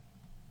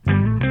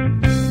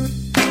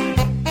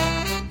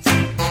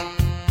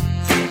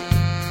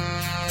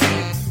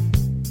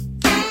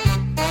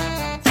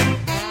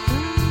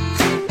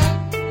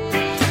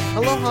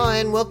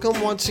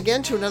welcome once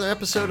again to another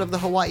episode of the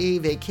Hawaii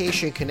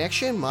Vacation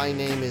Connection. My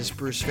name is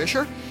Bruce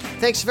Fisher.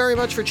 Thanks very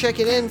much for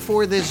checking in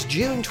for this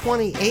June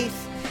 28th,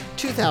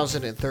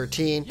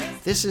 2013.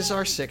 This is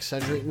our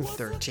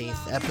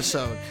 613th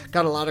episode.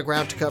 Got a lot of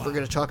ground to cover. We're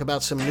going to talk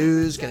about some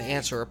news, going to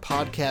answer a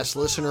podcast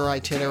listener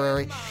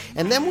itinerary,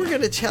 and then we're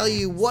going to tell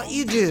you what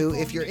you do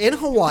if you're in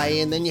Hawaii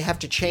and then you have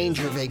to change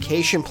your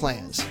vacation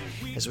plans.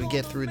 As we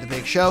get through the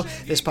big show,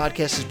 this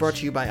podcast is brought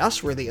to you by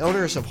us. We're the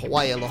owners of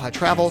Hawaii Aloha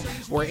Travel.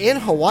 We're in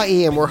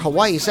Hawaii and we're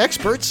Hawaii's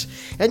experts.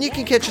 And you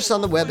can catch us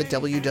on the web at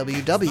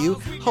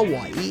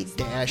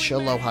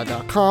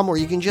www.hawaii-aloha.com, or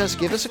you can just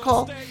give us a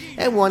call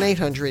at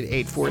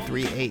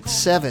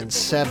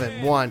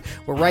 1-800-843-8771.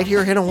 We're right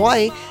here in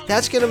Hawaii.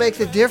 That's going to make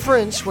the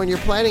difference when you're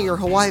planning your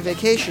Hawaii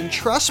vacation.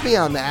 Trust me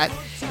on that.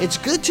 It's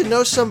good to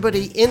know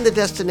somebody in the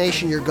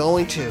destination you're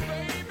going to,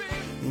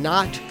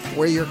 not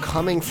where you're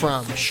coming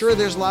from. Sure,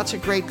 there's lots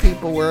of great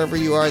people wherever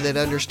you are that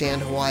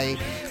understand Hawaii,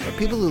 but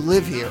people who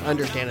live here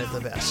understand it the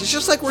best. It's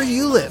just like where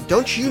you live.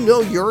 Don't you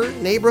know your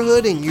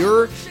neighborhood and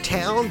your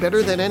town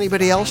better than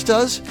anybody else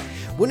does?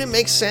 Wouldn't it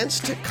make sense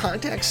to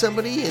contact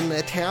somebody in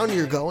the town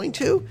you're going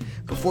to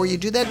before you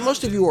do that?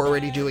 Most of you are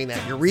already doing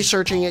that. You're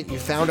researching it. You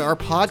found our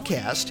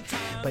podcast,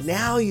 but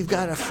now you've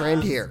got a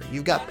friend here.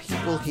 You've got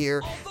people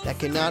here that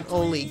can not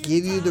only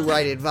give you the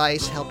right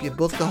advice, help you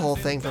book the whole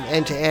thing from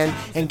end to end,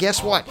 and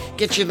guess what?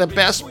 Get you the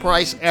best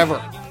price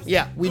ever.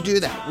 Yeah, we do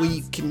that.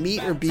 We can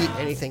meet or beat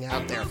anything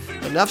out there.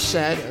 Enough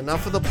said,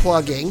 enough of the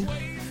plugging,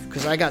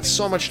 because I got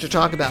so much to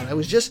talk about. I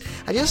just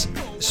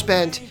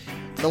spent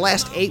the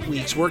last 8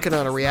 weeks working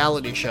on a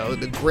reality show,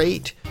 The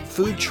Great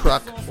Food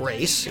Truck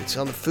Race. It's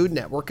on the Food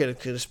Network.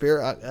 It's going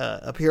to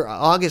appear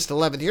August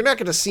 11th. You're not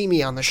going to see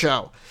me on the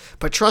show,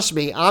 but trust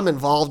me, I'm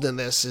involved in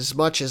this as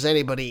much as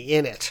anybody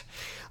in it.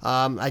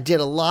 I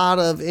did a lot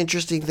of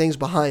interesting things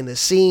behind the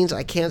scenes.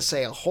 I can't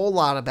say a whole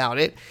lot about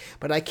it,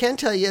 but I can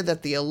tell you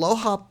that the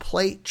Aloha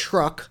Plate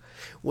truck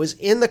was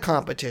in the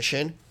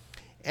competition,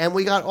 and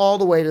we got all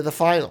the way to the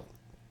final.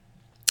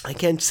 I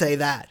can say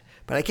that,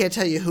 but I can't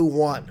tell you who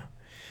won.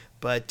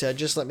 But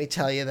just let me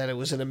tell you that it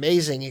was an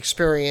amazing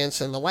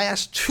experience. And the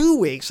last 2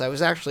 weeks, I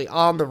was actually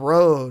on the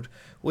road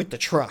with the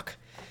truck.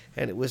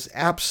 And it was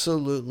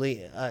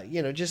absolutely,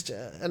 just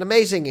an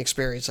amazing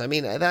experience. I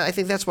mean, I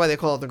think that's why they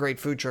call it the Great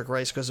Food Truck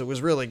Race, because it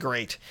was really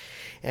great.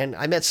 And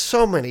I met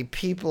so many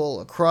people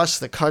across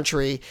the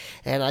country.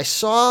 And I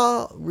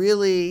saw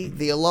really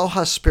the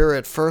Aloha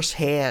spirit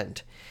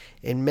firsthand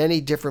in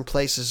many different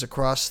places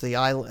across the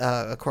island,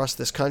 across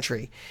this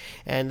country.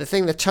 And the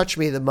thing that touched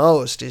me the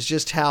most is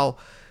just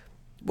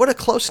what a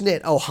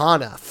close-knit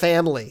ohana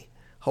family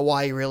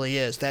Hawaii really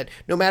is. That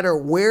no matter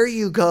where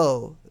you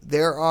go,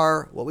 there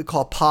are what we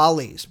call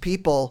palis,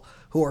 people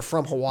who are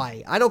from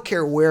Hawaii. I don't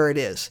care where it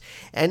is.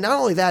 And not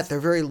only that, they're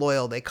very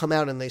loyal. They come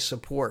out and they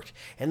support.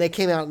 And they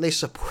came out and they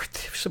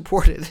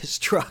supported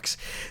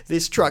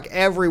this truck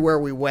everywhere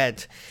we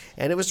went.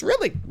 And it was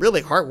really,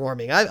 really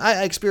heartwarming.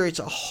 I experienced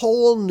a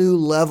whole new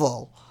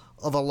level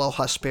of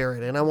Aloha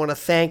spirit. And I want to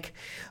thank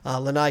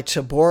Lanai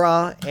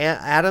Tabora,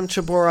 Adam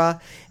Tabora,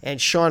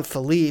 and Sean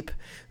Philippe,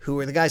 who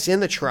were the guys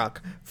in the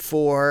truck,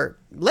 for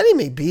letting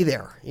me be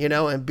there,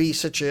 and be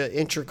such an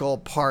integral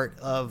part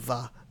of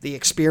the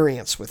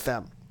experience with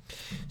them.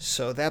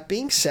 So that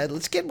being said,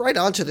 let's get right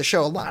on to the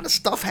show. A lot of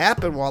stuff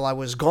happened while I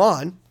was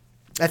gone.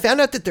 I found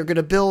out that they're going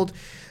to build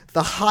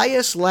the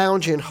highest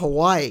lounge in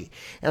Hawaii.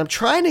 And I'm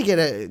trying to get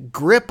a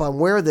grip on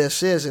where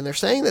this is. And they're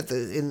saying that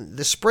in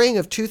the spring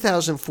of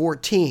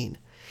 2014,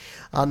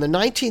 on the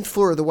 19th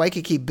floor of the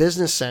Waikiki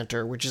Business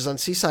Center, which is on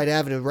Seaside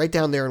Avenue, right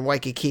down there in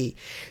Waikiki,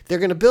 they're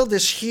going to build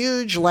this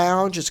huge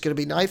lounge. It's going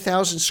to be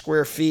 9,000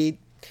 square feet.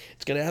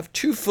 It's going to have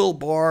 2 full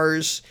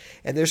bars,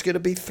 and there's going to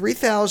be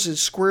 3,000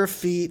 square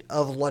feet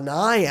of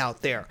lanai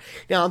out there.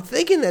 Now, I'm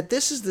thinking that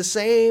this is the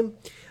same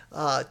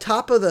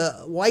top of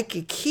the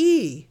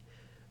Waikiki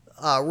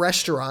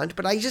restaurant,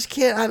 but I just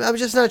can't. I'm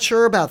just not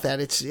sure about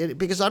that.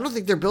 Because I don't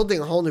think they're building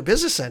a whole new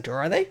business center,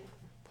 are they?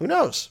 Who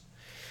knows?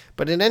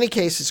 But in any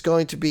case, it's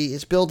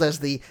billed as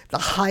the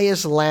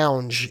highest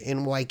lounge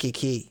in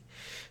Waikiki.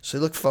 So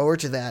look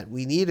forward to that.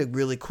 We need a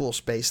really cool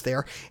space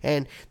there.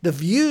 And the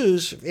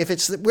views, if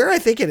it's where I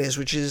think it is,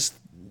 which is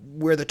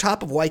where the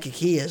top of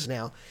Waikiki is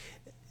now,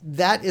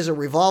 that is a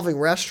revolving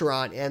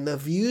restaurant, and the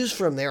views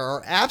from there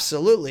are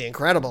absolutely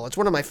incredible. It's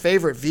one of my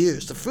favorite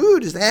views. The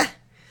food is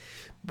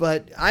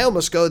but I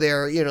almost go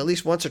there, at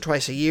least once or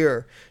twice a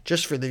year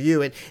just for the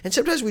view. And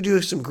sometimes we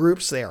do some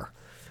groups there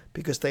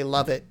because they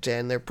love it,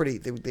 and they're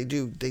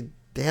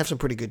they have some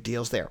pretty good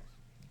deals there.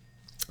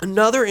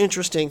 Another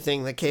interesting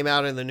thing that came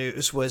out in the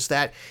news was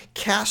that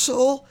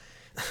Castle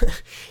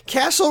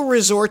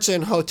Resorts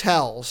and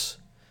Hotels,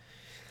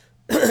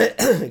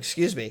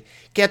 excuse me,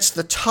 gets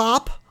the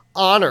top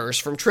honors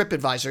from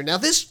TripAdvisor. Now,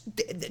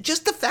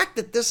 just the fact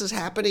that this is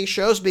happening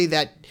shows me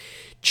that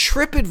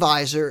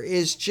TripAdvisor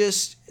is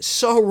just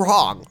so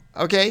wrong,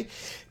 okay?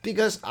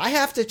 Because I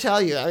have to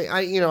tell you,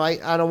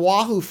 on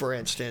Oahu, for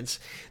instance,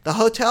 the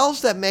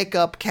hotels that make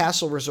up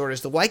Castle Resort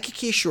is the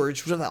Waikiki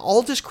Shores, which are the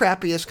oldest,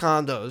 crappiest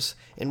condos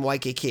in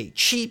Waikiki.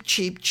 Cheap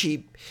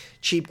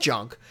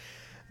junk.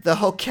 The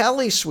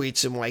Hokeli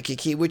Suites in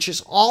Waikiki, which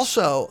is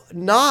also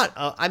not,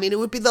 it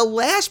would be the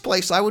last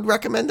place I would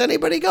recommend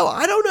anybody go.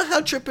 I don't know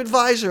how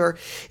TripAdvisor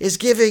is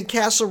giving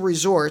Castle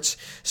Resorts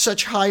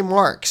such high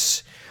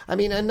marks.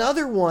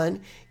 Another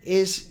one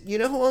is,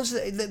 who owns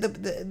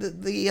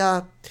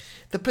the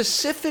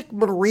Pacific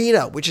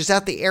Marina, which is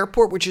at the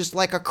airport, which is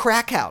like a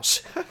crack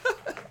house.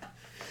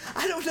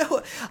 I don't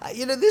know.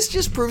 This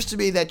just proves to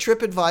me that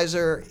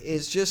TripAdvisor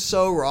is just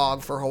so wrong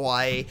for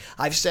Hawaii.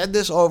 I've said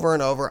this over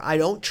and over. I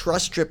don't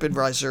trust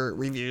TripAdvisor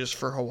reviews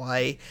for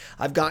Hawaii.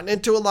 I've gotten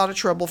into a lot of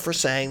trouble for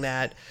saying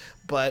that.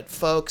 But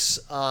folks,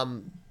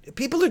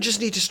 people who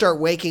just need to start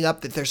waking up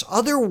that there's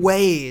other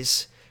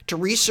ways to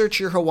research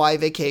your Hawaii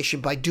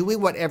vacation by doing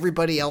what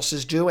everybody else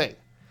is doing.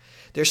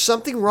 There's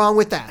something wrong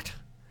with that.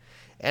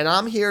 And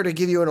I'm here to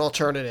give you an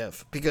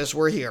alternative because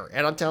we're here.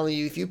 And I'm telling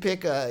you, if you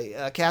pick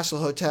a Castle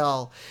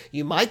Hotel,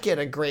 you might get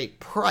a great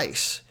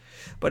price.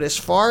 But as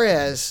far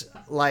as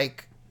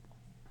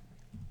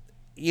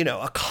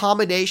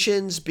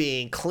accommodations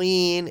being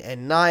clean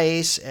and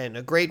nice and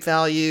a great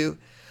value,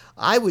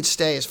 I would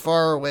stay as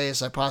far away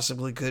as I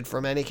possibly could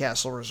from any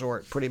Castle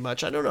Resort, pretty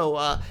much. I don't know.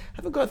 I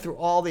haven't gone through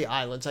all the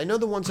islands. I know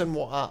the ones on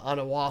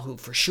Oahu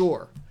for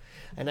sure.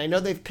 And I know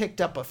they've picked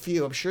up a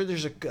few. I'm sure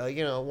there's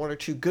one or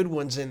two good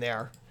ones in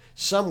there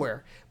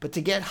somewhere. But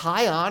to get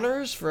high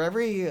honors for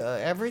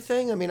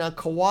everything, on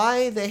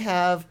Kauai they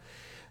have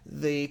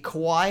the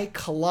Kauai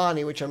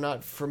Kalani, which I'm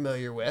not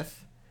familiar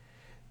with.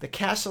 The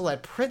Castle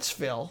at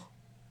Princeville,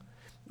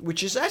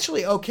 which is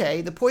actually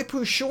okay. The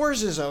Poipu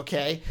Shores is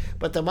okay,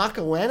 but the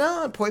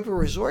Makawena and Poipu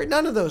Resort,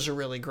 none of those are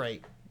really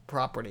great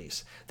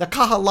properties. The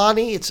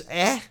Kahalani, it's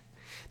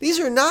These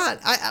are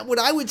not, what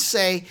I would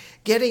say,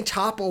 getting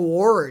top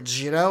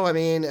awards,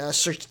 a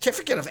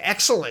certificate of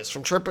excellence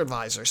from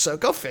TripAdvisor. So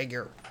go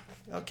figure.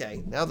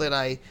 Okay, now that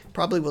I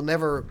probably will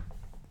never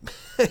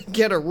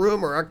get a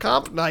room or a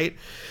comp night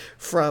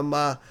from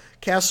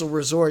Castle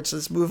Resorts,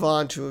 let's move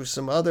on to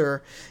some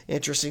other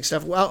interesting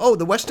stuff. Well,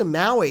 the Westin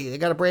Maui, they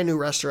got a brand new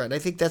restaurant. I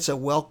think that's a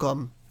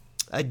welcome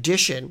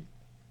addition.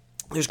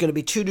 There's going to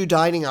be 2 new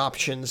dining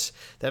options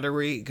that are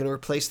going to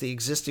replace the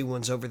existing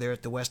ones over there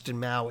at the Westin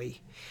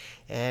Maui.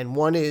 And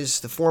one is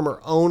the former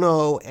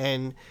Ono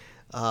and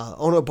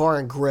Ono Bar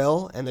and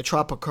Grill and the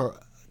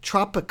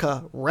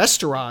Tropica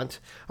Restaurant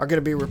are going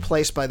to be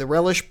replaced by the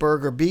Relish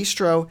Burger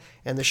Bistro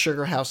and the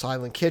Sugar House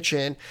Island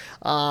Kitchen.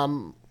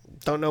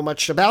 Don't know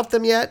much about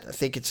them yet. I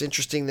think it's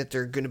interesting that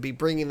they're going to be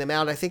bringing them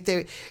out. I think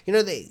they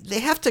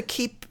have to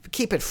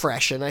keep it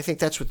fresh, and I think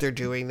that's what they're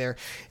doing. They're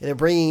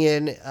bringing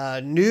in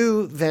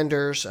new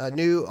vendors,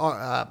 new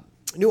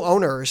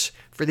owners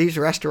for these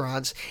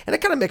restaurants, and it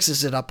kind of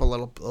mixes it up a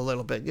little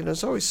bit.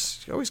 It's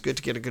always good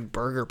to get a good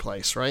burger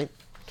place, right?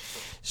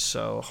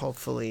 So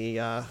hopefully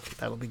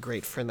that'll be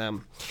great for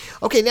them.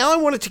 Okay, now I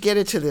wanted to get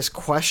into this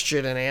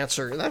question and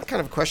answer, that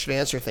kind of question and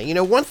answer thing.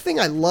 One thing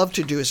I love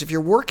to do is if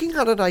you're working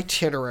on an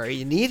itinerary,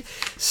 you need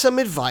some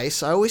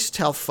advice. I always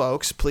tell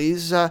folks,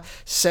 please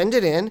send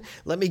it in.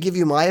 Let me give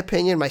you my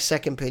opinion, my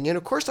second opinion.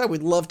 Of course, I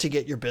would love to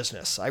get your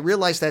business. I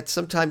realize that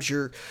sometimes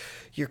you're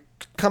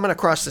coming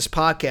across this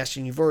podcast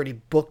and you've already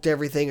booked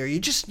everything, or you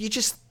just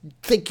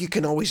think you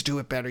can always do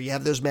it better. You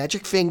have those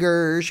magic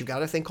fingers. You've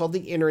got a thing called the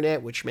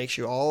internet, which makes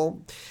you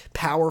all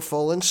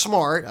powerful and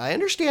smart. I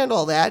understand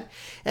all that.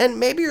 And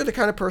maybe you're the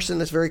kind of person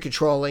that's very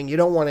controlling. You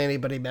don't want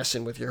anybody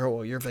messing with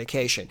your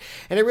vacation.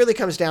 And it really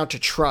comes down to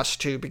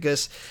trust too,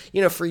 because,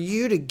 for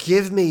you to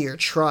give me your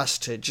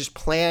trust to just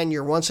plan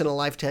your once in a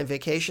lifetime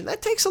vacation,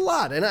 that takes a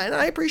lot. And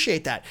I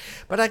appreciate that.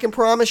 But I can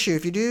promise you,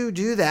 if you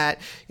do that,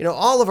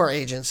 all of our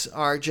agents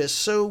are just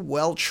so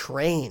well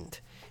trained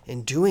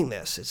in doing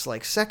this. It's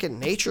like second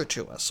nature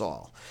to us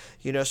all.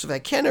 So if I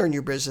can earn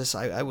your business,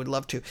 I would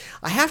love to.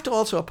 I have to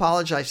also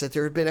apologize that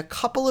there have been a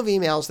couple of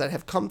emails that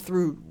have come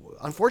through,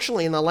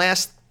 unfortunately, in the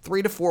last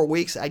 3 to 4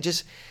 weeks.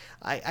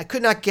 I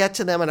could not get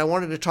to them, and I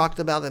wanted to talk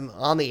about them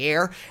on the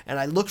air, and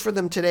I looked for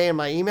them today in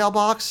my email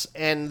box,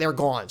 and they're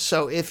gone.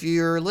 So if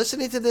you're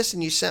listening to this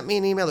and you sent me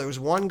an email, there was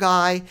one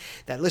guy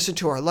that listened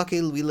to our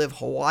Lucky We Live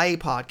Hawaii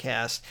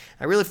podcast.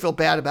 I really feel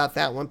bad about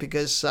that one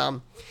because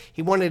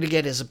he wanted to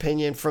get his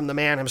opinion from the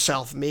man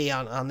himself, me,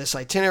 on this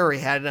itinerary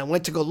he had, and I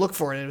went to go look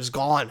for it, and it was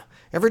gone.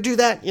 Ever do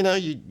that?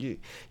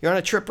 You're on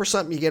a trip or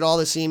something, you get all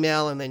this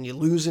email, and then you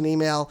lose an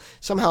email.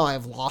 Somehow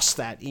I've lost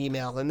that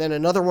email. And then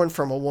another one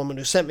from a woman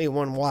who sent me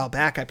one a while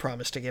back. I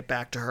promised to get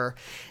back to her,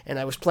 and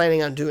I was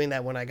planning on doing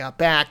that when I got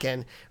back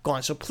and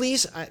gone. So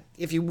please,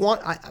 if you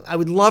want, I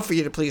would love for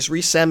you to please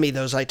resend me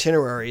those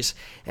itineraries,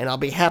 and I'll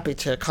be happy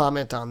to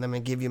comment on them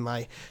and give you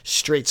my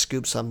straight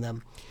scoops on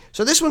them.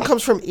 So this one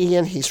comes from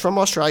Ian. He's from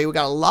Australia. We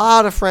got a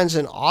lot of friends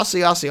in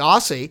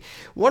Aussie.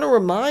 Want to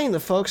remind the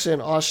folks in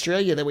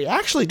Australia that we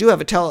actually do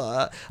have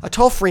a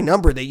toll-free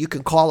number that you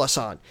can call us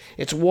on.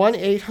 It's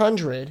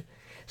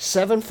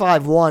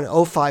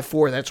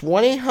 1-800-751-054. That's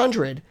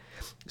 1-800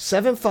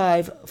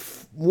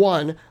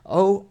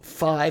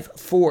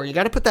 751-054. You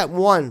got to put that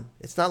 1.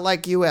 It's not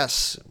like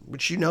US,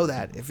 which you know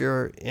that if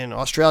you're in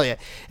Australia.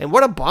 And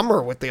what a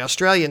bummer with the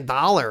Australian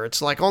dollar.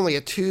 It's like only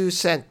a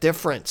 2-cent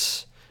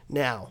difference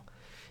now.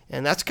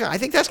 And I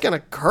think that's going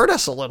to hurt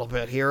us a little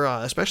bit here,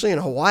 especially in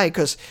Hawaii,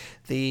 because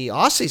the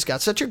Aussies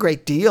got such a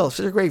great deal,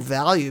 such a great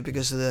value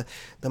because of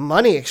the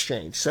money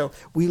exchange. So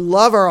we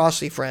love our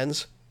Aussie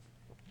friends.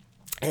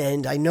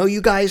 And I know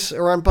you guys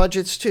are on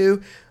budgets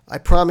too. I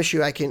promise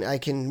you I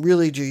can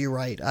really do you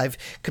right. I've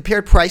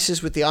compared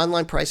prices with the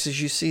online prices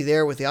you see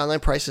there with the online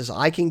prices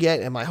I can get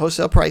and my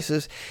wholesale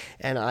prices,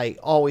 and I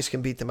always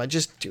can beat them. I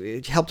just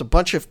helped a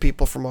bunch of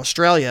people from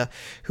Australia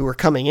who are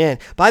coming in.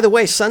 By the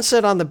way,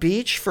 Sunset on the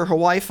Beach for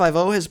Hawaii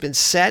Five-0 has been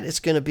set. It's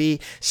going to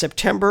be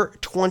September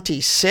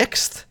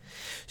 26th.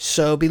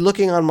 So be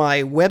looking on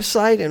my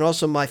website and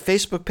also my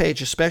Facebook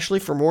page, especially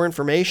for more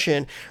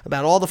information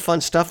about all the fun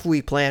stuff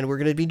we plan. We're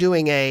going to be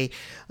doing a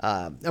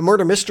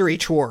murder mystery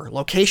tour,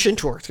 location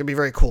tour. It's going to be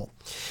very cool.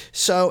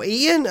 So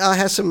Ian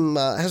has an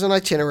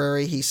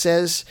itinerary. He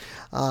says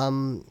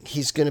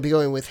he's going to be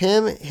going with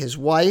him, his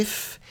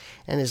wife,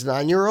 and his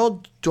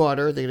 9-year-old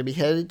daughter. They're going to be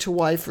headed to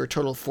Hawaii for a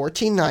total of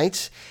 14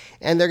 nights.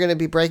 And they're going to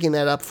be breaking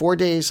that up 4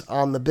 days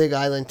on the Big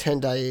Island,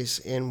 10 days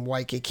in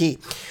Waikiki.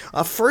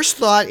 First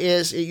thought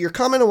is you're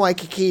coming to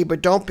Waikiki,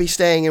 but don't be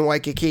staying in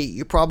Waikiki.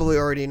 You probably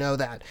already know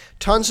that.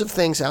 Tons of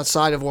things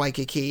outside of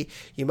Waikiki.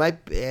 You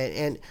might,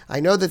 and I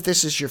know that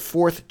this is your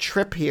 4th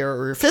trip here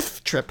or your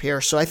 5th trip here,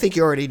 so I think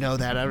you already know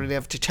that. I don't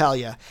have to tell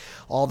you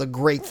all the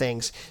great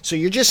things. So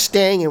you're just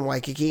staying in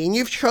Waikiki, and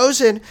you've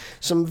chosen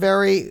some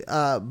very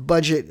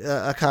budget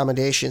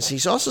accommodations.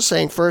 He's also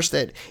saying first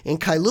that in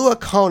Kailua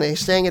Kona,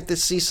 staying at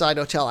this seaside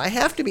hotel. I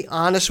have to be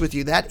honest with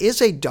you, that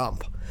is a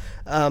dump.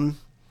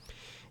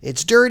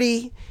 It's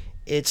dirty.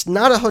 It's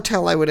not a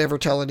hotel I would ever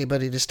tell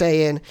anybody to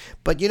stay in.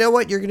 But you know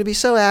what? You're going to be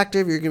so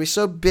active. You're going to be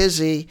so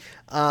busy.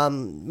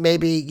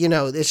 Maybe,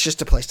 it's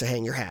just a place to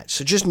hang your hat.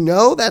 So just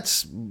know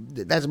that's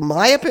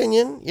my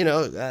opinion,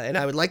 and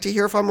I would like to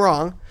hear if I'm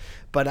wrong.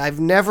 But I've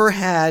never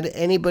had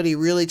anybody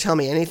really tell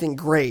me anything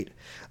great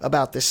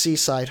about the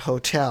Seaside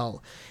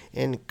Hotel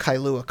in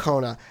Kailua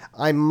Kona.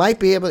 I might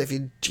be able, if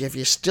you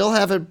still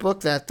haven't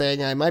booked that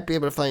thing, I might be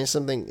able to find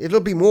something.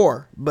 It'll be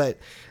more, but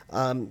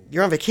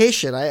you're on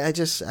vacation. I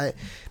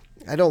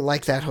don't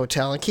like that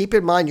hotel. And keep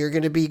in mind, you're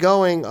going to be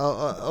going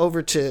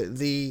over to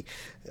the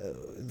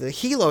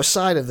Hilo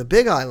side of the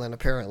Big Island,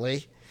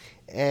 apparently,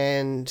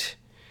 and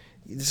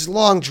this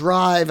long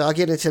drive. I'll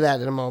get into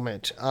that in a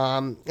moment.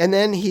 And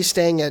then he's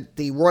staying at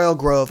the Royal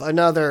Grove,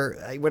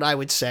 another, what I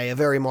would say, a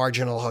very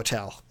marginal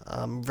hotel.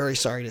 I'm very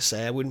sorry to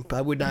say. I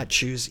would not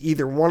choose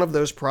either one of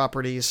those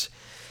properties,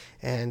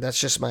 and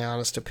that's just my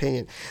honest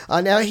opinion.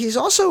 Now, he's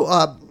also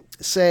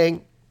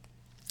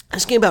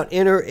asking about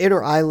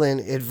inter-island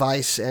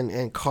advice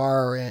and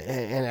car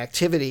and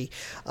activity.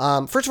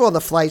 First of all,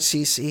 the flights,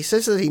 he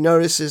says that he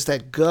notices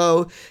that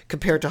Go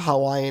compared to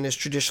Hawaiian is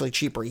traditionally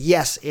cheaper.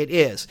 Yes, it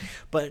is.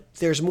 But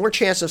there's more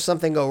chance of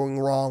something going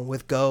wrong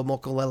with Go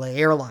Mokulele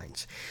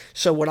Airlines.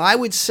 So what I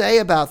would say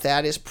about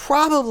that is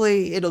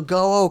probably it'll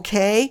go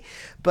okay,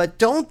 but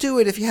don't do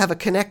it if you have a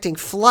connecting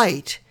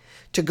flight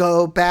to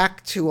go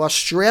back to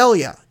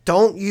Australia.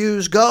 Don't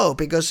use Go,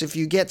 because if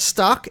you get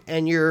stuck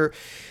and your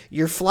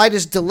flight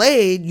is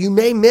delayed, you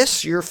may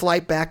miss your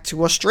flight back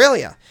to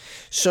Australia.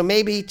 So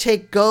maybe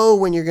take Go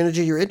when you're going to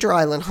do your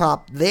inter-island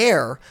hop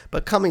there,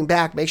 but coming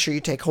back, make sure you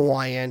take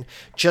Hawaiian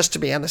just to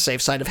be on the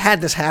safe side. I've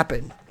had this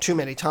happen too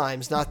many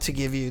times, not to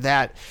give you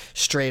that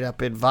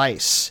straight-up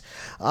advice.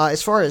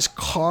 As far as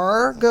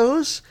car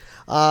goes,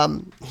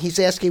 he's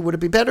asking, would it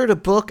be better to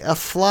book a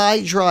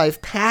fly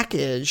drive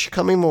package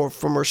coming more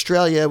from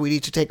Australia? We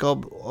need to take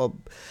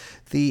all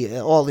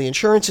the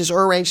insurances,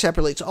 or arrange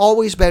separately. It's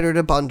always better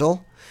to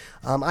bundle.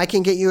 I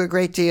can get you a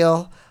great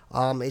deal.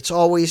 It's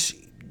always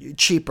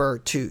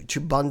cheaper to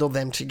bundle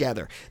them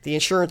together. The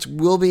insurance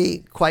will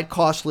be quite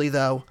costly,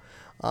 though,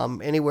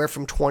 anywhere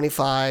from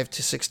 $25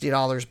 to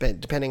 $60,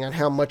 depending on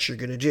how much you're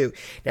going to do.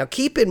 Now,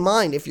 keep in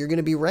mind, if you're going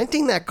to be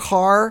renting that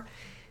car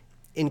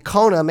in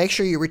Kona, make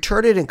sure you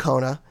return it in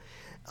Kona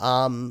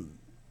and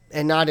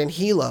not in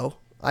Hilo.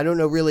 I don't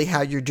know really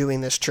how you're doing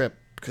this trip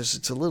because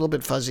it's a little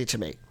bit fuzzy to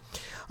me.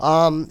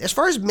 As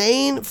far as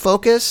main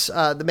focus,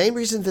 the main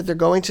reason that they're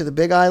going to the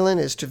Big Island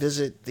is to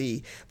visit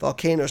the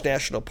Volcanoes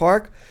National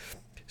Park.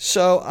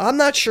 So I'm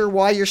not sure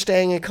why you're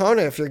staying in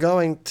Kona if you're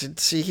going to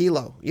see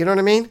Hilo. You know what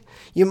I mean?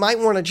 You might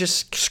want to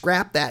just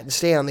scrap that and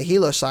stay on the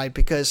Hilo side,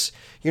 because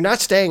you're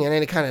not staying in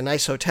any kind of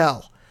nice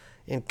hotel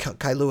in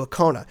Kailua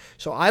Kona.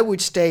 So I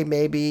would stay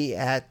maybe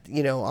at,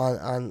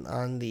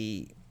 on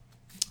the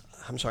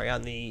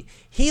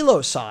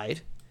Hilo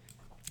side,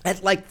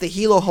 at like the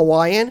Hilo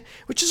Hawaiian,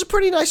 which is a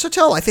pretty nice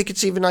hotel. I think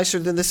it's even nicer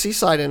than the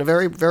Seaside and a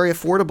very, very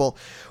affordable.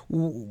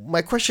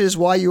 My question is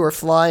why you are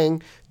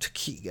flying to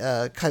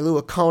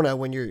Kailua Kona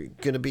when you're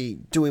going to be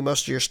doing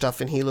most of your stuff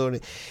in Hilo.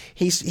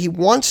 He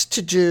wants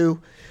to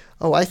do,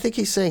 I think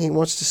he's saying he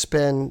wants to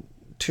spend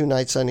 2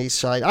 nights on each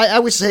side. I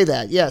would say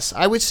that, yes.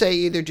 I would say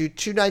either do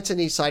 2 nights on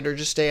each side or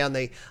just stay on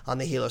the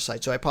Hilo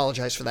side. So I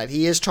apologize for that.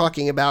 He is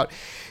talking about,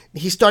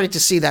 he's starting to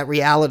see that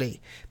reality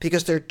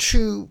because they're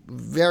two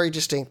very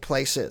distinct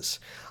places.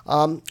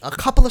 A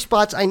couple of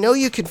spots. I know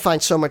you can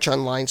find so much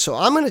online, so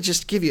I'm going to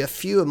just give you a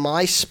few of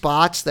my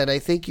spots that I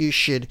think you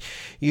should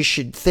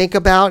think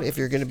about if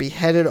you're going to be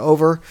headed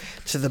over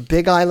to the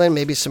Big Island.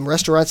 Maybe some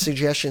restaurant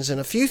suggestions and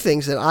a few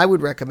things that I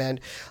would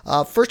recommend.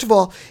 First of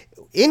all,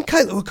 in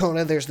Kailua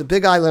Kona, there's the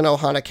Big Island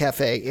Ohana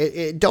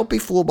Cafe. Don't be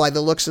fooled by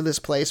the looks of this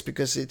place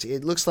because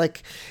it looks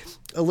like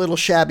a little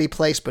shabby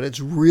place, but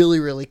it's really,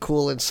 really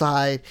cool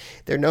inside.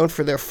 They're known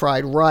for their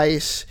fried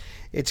rice.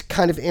 It's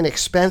kind of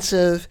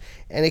inexpensive,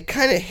 and it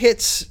kind of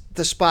hits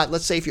the spot.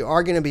 Let's say if you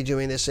are going to be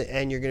doing this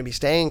and you're going to be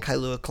staying in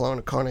Kailua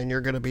Kona and you're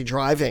going to be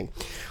driving.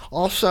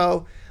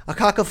 Also,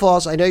 Akaka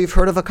Falls. I know you've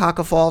heard of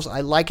Akaka Falls.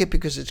 I like it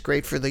because it's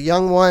great for the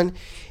young one.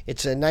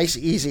 It's a nice,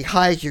 easy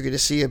hike. You're going to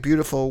see a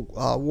beautiful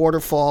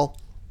waterfall.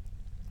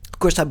 Of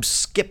course, I'm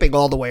skipping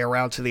all the way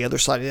around to the other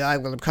side of the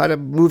island. I'm kind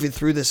of moving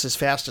through this as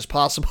fast as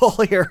possible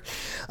here.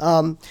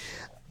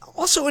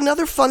 Also,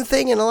 another fun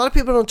thing, and a lot of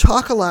people don't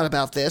talk a lot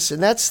about this,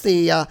 and that's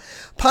the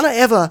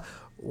Panaewa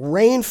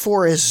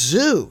Rainforest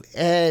Zoo.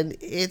 And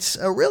it's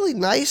a really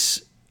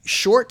nice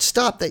short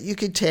stop that you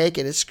can take,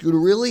 and it's going to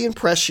really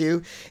impress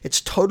you.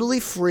 It's totally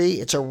free.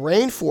 It's a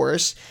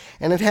rainforest,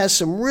 and it has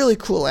some really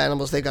cool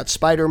animals. They got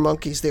spider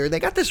monkeys there. They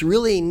got this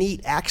really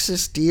neat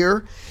axis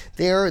deer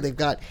there. They've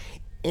got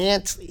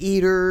ant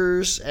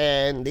eaters,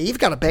 and they've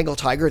got a Bengal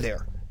tiger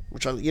there,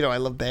 which I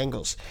love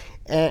Bengals.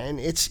 And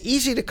it's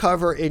easy to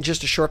cover in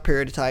just a short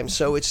period of time.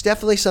 So it's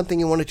definitely something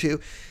you want to do.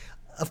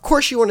 Of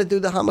course, you want to do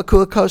the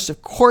Hamakua Coast.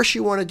 Of course,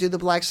 you want to do the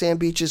Black Sand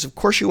Beaches. Of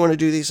course, you want to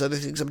do these other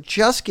things. I'm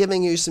just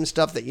giving you some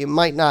stuff that you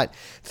might not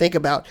think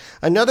about.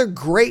 Another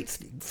great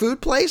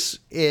food place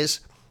is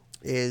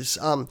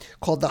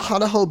called the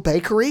Hanaho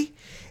Bakery.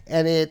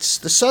 And it's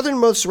the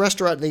southernmost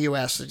restaurant in the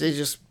U.S. They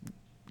just,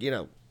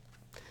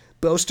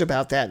 boast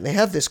about that. And they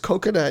have this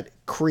coconut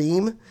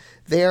cream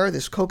there,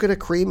 this coconut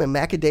cream and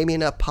macadamia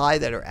nut pie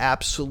that are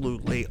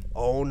absolutely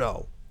oh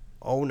no.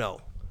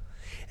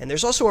 And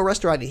there's also a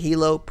restaurant in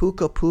Hilo,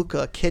 Puka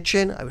Puka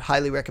Kitchen. I would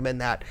highly recommend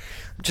that.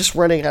 I'm just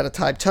running out of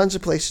time. Tons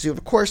of places to do.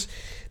 Of course,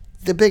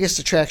 the biggest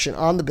attraction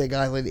on the Big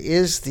Island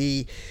is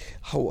the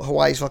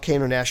Hawaii's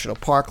Volcano National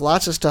Park.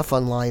 Lots of stuff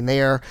online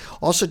there.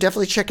 Also,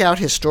 definitely check out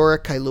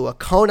historic Kailua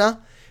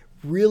Kona.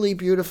 Really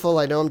beautiful.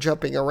 I know I'm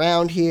jumping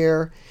around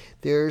here.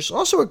 There's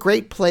also a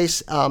great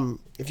place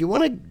if you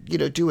want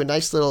to, do a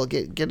nice little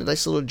get a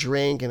nice little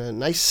drink and a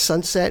nice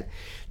sunset.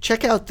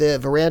 Check out the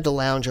Veranda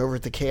Lounge over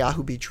at the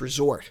Keahu Beach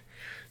Resort.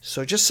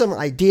 So just some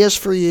ideas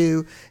for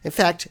you. In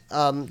fact,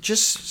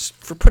 just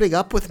for putting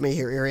up with me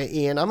here,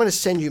 Ian, I'm going to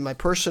send you my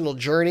personal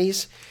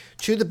journeys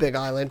to the Big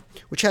Island,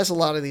 which has a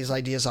lot of these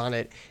ideas on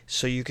it,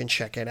 so you can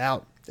check it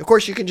out. Of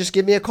course, you can just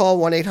give me a call,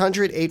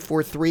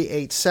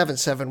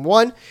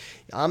 1-800-843-8771.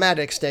 I'm at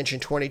extension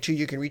 22.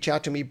 You can reach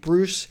out to me,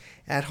 Bruce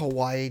at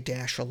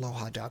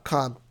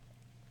Hawaii-Aloha.com.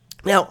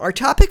 Now, our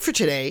topic for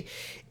today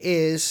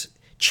is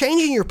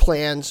changing your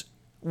plans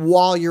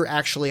while you're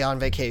actually on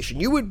vacation.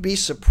 You would be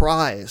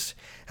surprised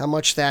how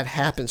much that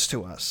happens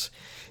to us.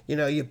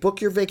 You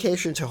book your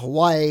vacation to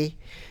Hawaii,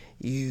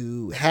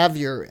 you have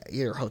your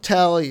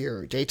hotel,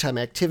 your daytime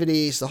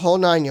activities, the whole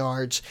 9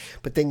 yards,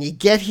 but then you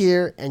get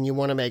here and you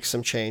want to make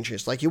some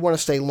changes. Like you want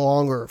to stay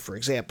longer, for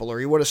example, or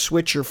you want to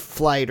switch your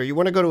flight, or you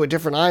want to go to a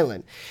different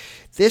island.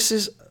 This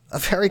is a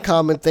very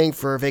common thing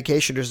for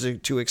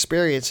vacationers to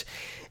experience.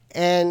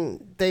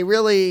 And they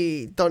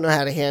really don't know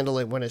how to handle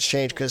it when it's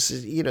changed because,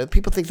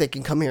 people think they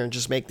can come here and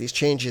just make these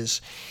changes.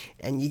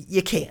 And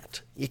you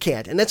can't. You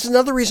can't. And that's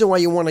another reason why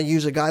you want to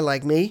use a guy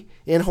like me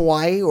in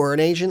Hawaii or an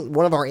agent,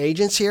 one of our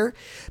agents here,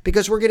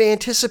 because we're going to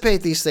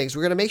anticipate these things.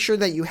 We're going to make sure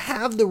that you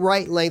have the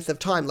right length of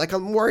time. Like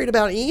I'm worried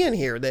about Ian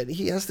here, that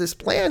he has this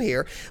plan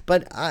here.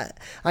 But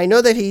I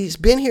know that he's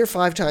been here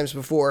 5 times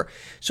before.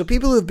 So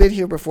people who have been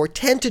here before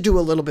tend to do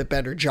a little bit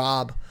better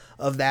job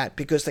of that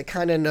because they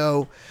kind of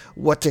know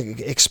what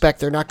to expect.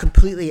 They're not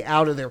completely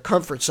out of their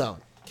comfort zone.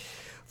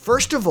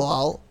 First of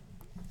all,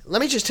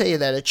 let me just tell you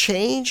that a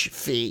change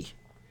fee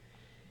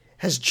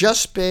has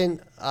just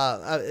been,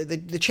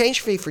 the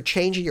change fee for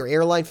changing your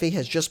airline fee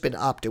has just been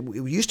upped. It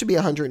used to be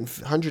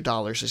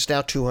 $100. It's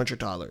now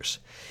 $200.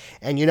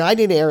 And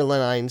United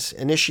Airlines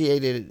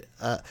initiated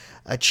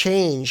a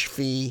change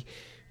fee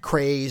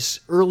craze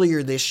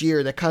earlier this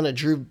year that kind of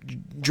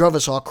drove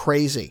us all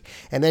crazy.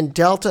 And then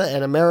Delta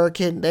and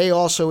American, they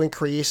also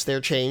increased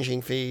their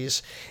changing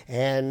fees,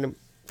 and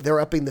they're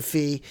upping the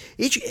fee.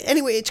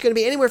 Anyway, it's going to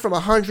be anywhere from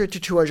 $100 to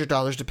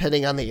 $200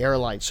 depending on the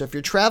airline. So if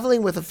you're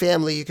traveling with a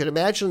family, you can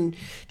imagine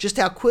just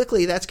how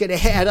quickly that's going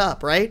to add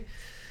up, right?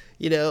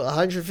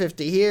 $150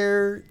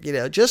 here,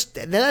 just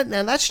that.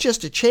 Now that's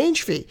just a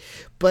change fee,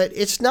 but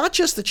it's not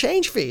just the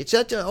change fee. It's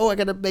not, I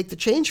got to make the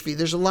change fee.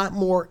 There's a lot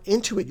more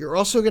into it. You're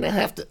also going to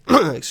have to,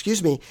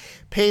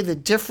 pay the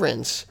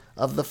difference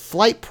of the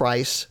flight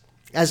price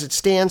as it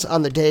stands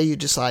on the day you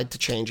decide to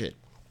change it.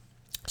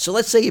 So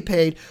let's say you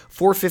paid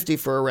 $450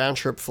 for a round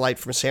trip flight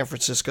from San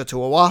Francisco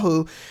to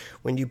Oahu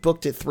when you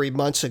booked it 3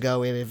 months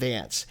ago in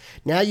advance.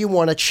 Now you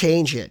want to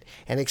change it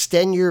and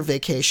extend your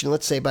vacation,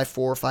 let's say by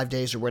 4 or 5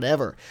 days or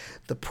whatever.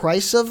 The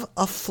price of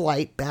a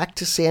flight back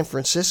to San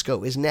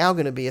Francisco is now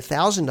going to be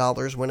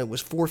 $1,000 when it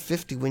was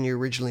 $450 when you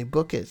originally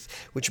booked it,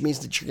 which means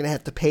that you're going to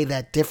have to pay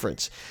that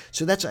difference.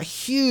 So that's a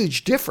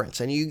huge difference.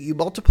 And you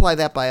multiply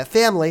that by a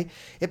family,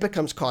 it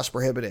becomes cost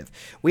prohibitive.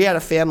 We had a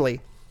family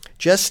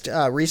just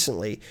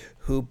recently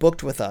who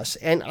booked with us,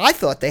 and I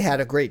thought they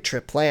had a great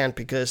trip planned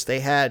because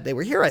they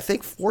were here I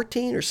think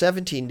 14 or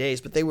 17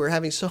 days, but they were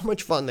having so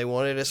much fun they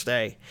wanted to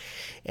stay.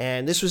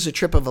 And this was a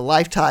trip of a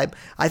lifetime.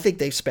 I think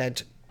they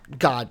spent,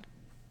 God,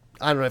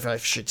 I don't know if I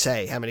should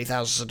say how many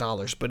thousands of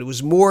dollars, but it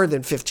was more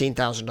than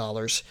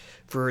 $15,000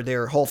 for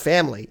their whole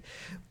family.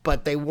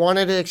 But they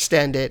wanted to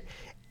extend it.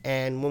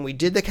 And when we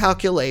did the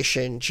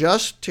calculation,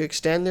 just to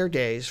extend their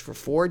days for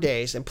 4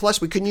 days, and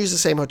plus we couldn't use the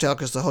same hotel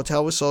because the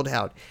hotel was sold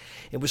out,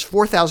 it was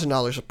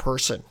 $4,000 a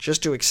person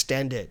just to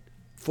extend it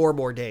 4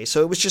 more days.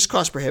 So it was just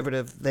cost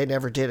prohibitive. They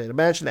never did it.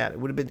 Imagine that. It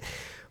would have been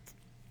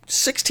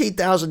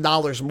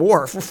 $16,000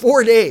 more for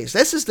 4 days.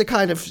 This is the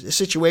kind of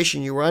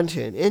situation you run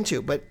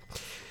into. But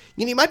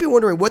you might be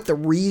wondering what the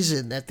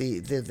reason that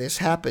this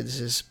happens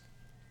is.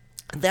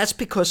 That's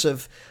because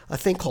of a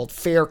thing called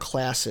fare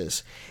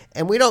classes.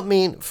 And we don't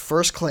mean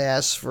first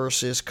class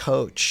versus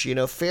coach.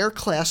 Fare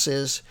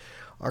classes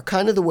are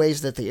kind of the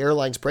ways that the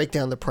airlines break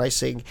down the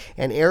pricing.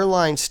 And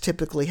airlines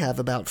typically have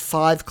about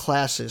 5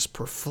 classes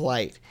per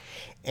flight.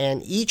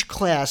 And each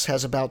class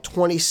has about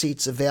 20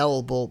 seats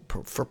available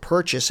for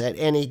purchase at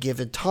any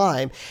given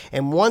time.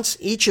 And once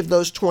each of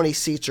those 20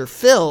 seats are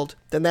filled,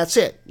 then that's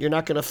it. You're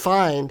not going to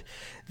find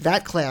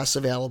that class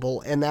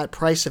available and that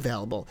price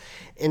available.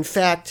 In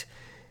fact,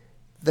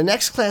 the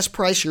next class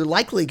price you're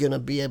likely going to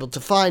be able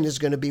to find is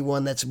going to be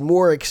one that's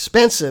more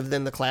expensive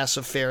than the class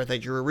of fare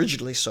that you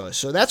originally saw.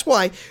 So that's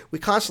why we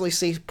constantly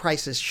see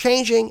prices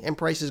changing and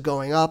prices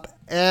going up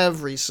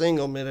every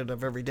single minute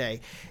of every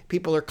day.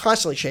 People are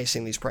constantly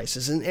chasing these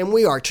prices, and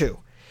we are too.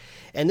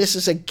 And this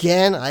is,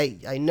 again,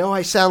 I know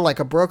I sound like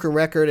a broken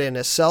record and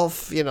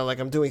like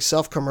I'm doing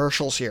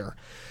self-commercials here,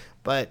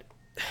 but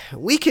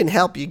we can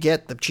help you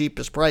get the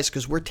cheapest price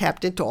because we're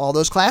tapped into all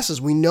those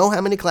classes. We know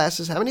how many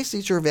classes, how many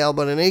seats are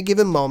available at any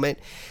given moment.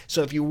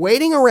 So if you're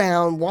waiting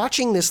around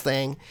watching this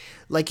thing,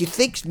 like you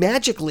think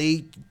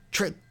magically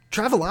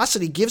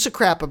Travelocity gives a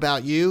crap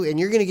about you and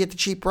you're going to get the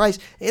cheap price,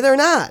 they're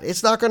not.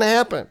 It's not going to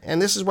happen. And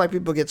this is why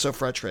people get so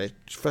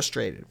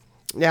frustrated.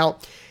 Now,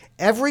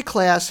 every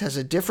class has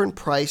a different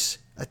price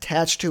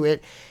attached to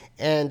it,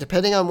 and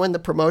depending on when the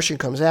promotion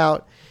comes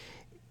out,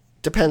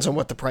 depends on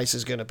what the price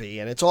is going to be.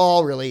 And it's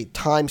all really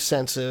time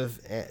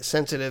sensitive,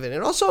 and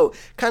it also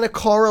kind of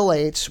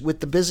correlates with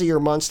the busier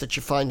months that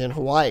you find in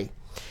Hawaii.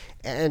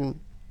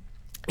 And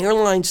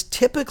airlines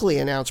typically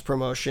announce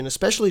promotion,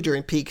 especially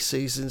during peak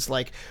seasons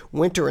like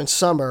winter and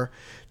summer,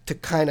 to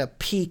kind of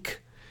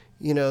peak,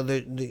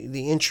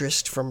 the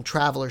interest from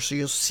travelers. So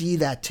you'll see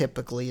that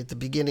typically at the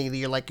beginning of the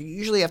year. Like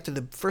usually after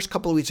the first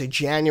couple of weeks of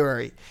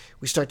January,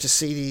 we start to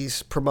see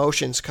these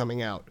promotions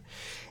coming out.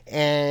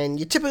 And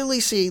you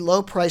typically see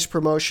low price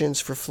promotions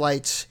for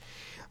flights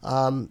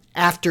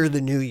after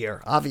the new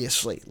year,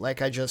 obviously, like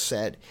I just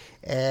said.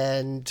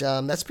 And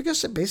that's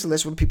because basically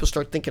that's when people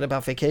start thinking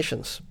about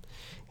vacations.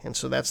 And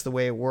so that's the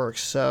way it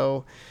works.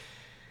 So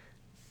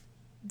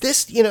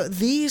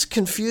these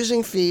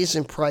confusing fees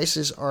and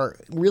prices are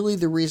really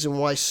the reason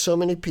why so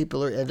many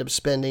people end up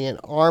spending an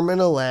arm and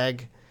a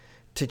leg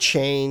to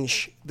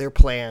change their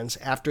plans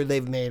after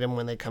they've made them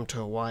when they come to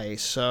Hawaii.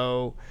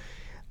 So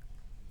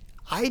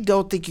I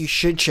don't think you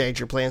should change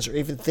your plans or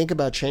even think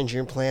about changing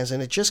your plans,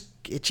 and it's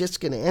just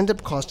going to end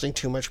up costing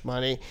too much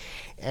money,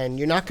 and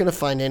you're not going to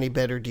find any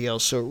better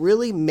deals. So it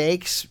really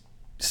makes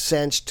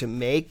sense to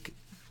make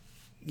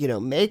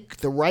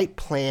the right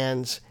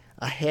plans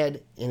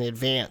ahead in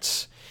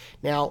advance.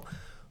 Now,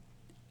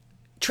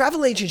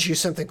 travel agents use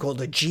something called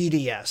a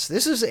GDS.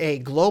 This is a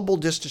global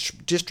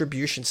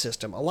distribution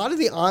system. A lot of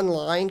the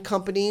online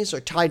companies are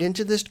tied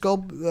into this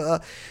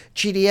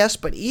GDS,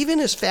 but even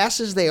as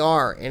fast as they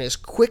are and as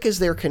quick as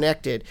they're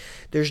connected,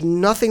 there's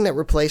nothing that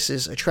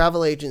replaces a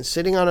travel agent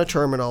sitting on a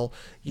terminal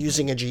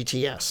using a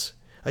GDS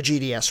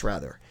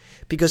rather,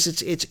 because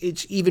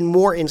it's even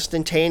more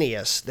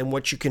instantaneous than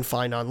what you can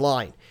find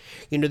online.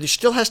 There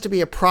still has to be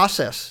a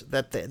process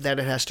that it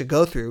has to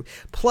go through.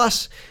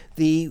 Plus,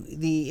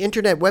 the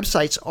internet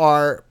websites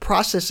are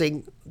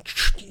processing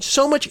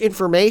so much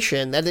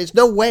information that there's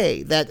no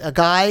way that a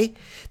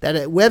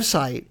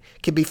website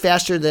can be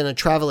faster than a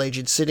travel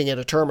agent sitting at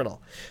a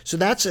terminal. So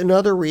that's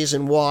another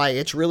reason why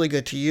it's really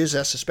good to use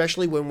us,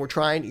 especially when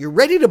you're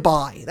ready to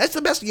buy. That's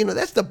the best,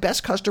 that's the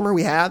best customer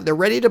we have. They're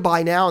ready to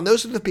buy now, and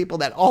those are the people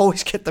that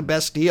always get the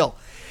best deal.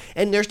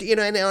 And there's,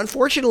 and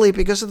unfortunately,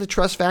 because of the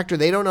trust factor,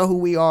 they don't know who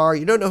we are.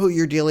 You don't know who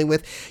you're dealing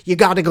with. You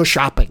got to go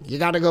shopping. You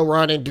got to go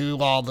run and do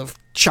all the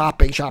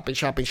shopping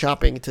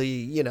until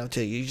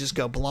till you just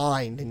go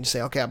blind and you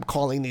say, okay, I'm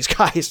calling these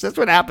guys. That's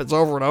what happens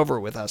over and over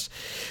with us.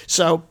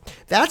 So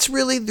that's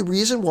really the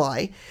reason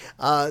why.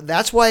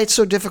 That's why it's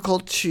so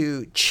difficult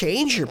to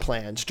change your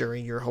plans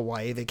during your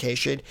Hawaii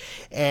vacation.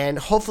 And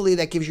hopefully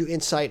that gives you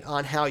insight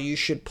on how you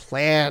should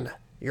plan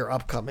your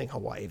upcoming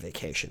Hawaii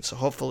vacation. So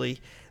hopefully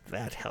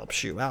that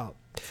helps you out.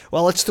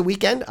 Well, it's the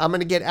weekend. I'm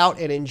going to get out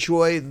and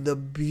enjoy the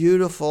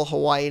beautiful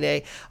Hawaii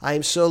day. I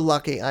am so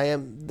lucky. I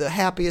am the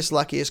happiest,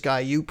 luckiest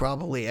guy you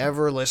probably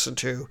ever listened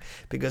to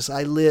because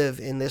I live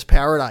in this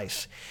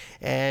paradise.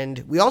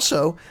 And we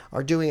also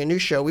are doing a new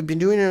show. We've been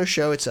doing a new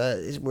show.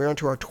 We're on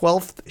to our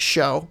 12th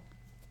show.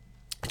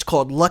 It's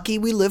called Lucky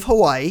We Live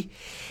Hawaii.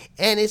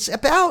 And it's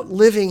about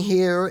living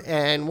here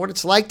and what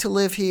it's like to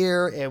live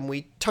here. And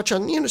we touch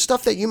on,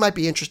 stuff that you might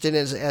be interested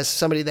in as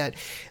somebody that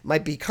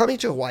might be coming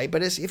to Hawaii.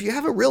 But if you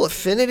have a real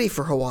affinity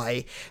for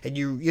Hawaii and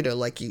you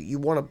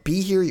want to be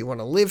here, you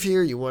want to live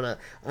here, you want to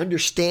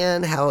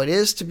understand how it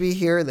is to be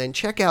here, then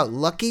check out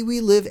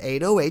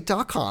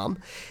luckywelive808.com.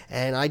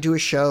 And I do a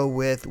show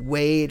with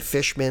Wade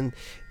Fishman.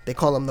 They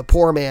call him the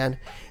Poor Man.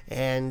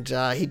 And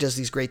he does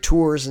these great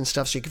tours and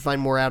stuff, so you can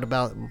find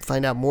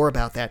out more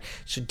about that.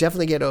 So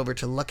definitely get over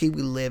to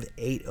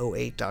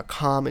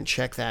luckywelive808.com and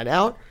check that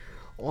out.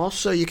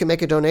 Also, you can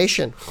make a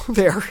donation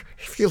there.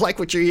 If you like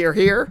what you hear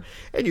here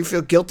and you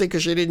feel guilty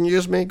because you didn't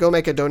use me, go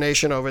make a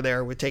donation over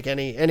there. We take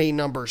any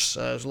numbers.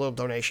 There's a little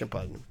donation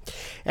button.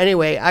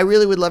 Anyway, I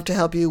really would love to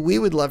help you. We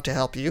would love to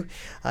help you.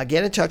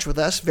 Get in touch with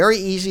us. Very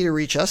easy to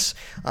reach us.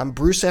 I'm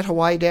Bruce at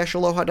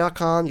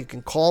Hawaii-Aloha.com. You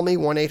can call me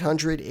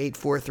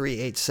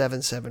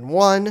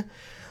 1-800-843-8771.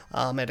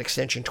 At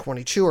extension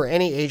 22, or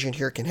any agent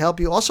here can help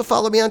you. Also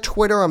follow me on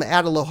Twitter. I'm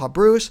at Aloha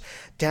Bruce.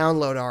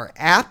 Download our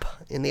app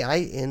in the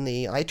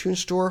iTunes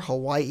store,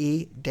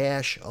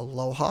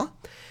 Hawaii-Aloha.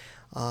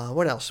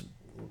 What else?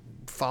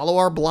 Follow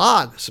our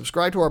blog.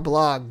 Subscribe to our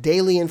blog.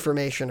 Daily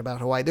information about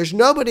Hawaii. There's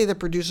nobody that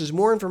produces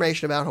more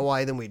information about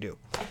Hawaii than we do.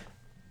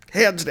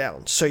 Hands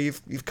down. So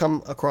you've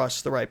come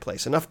across the right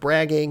place. Enough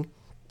bragging.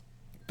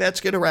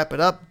 That's going to wrap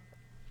it up.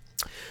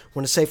 I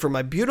want to say for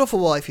my beautiful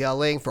wife,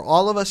 Yaling, for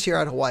all of us here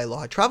at Hawaii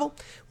Aloha Travel,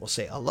 we'll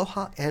say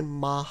aloha and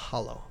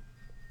mahalo.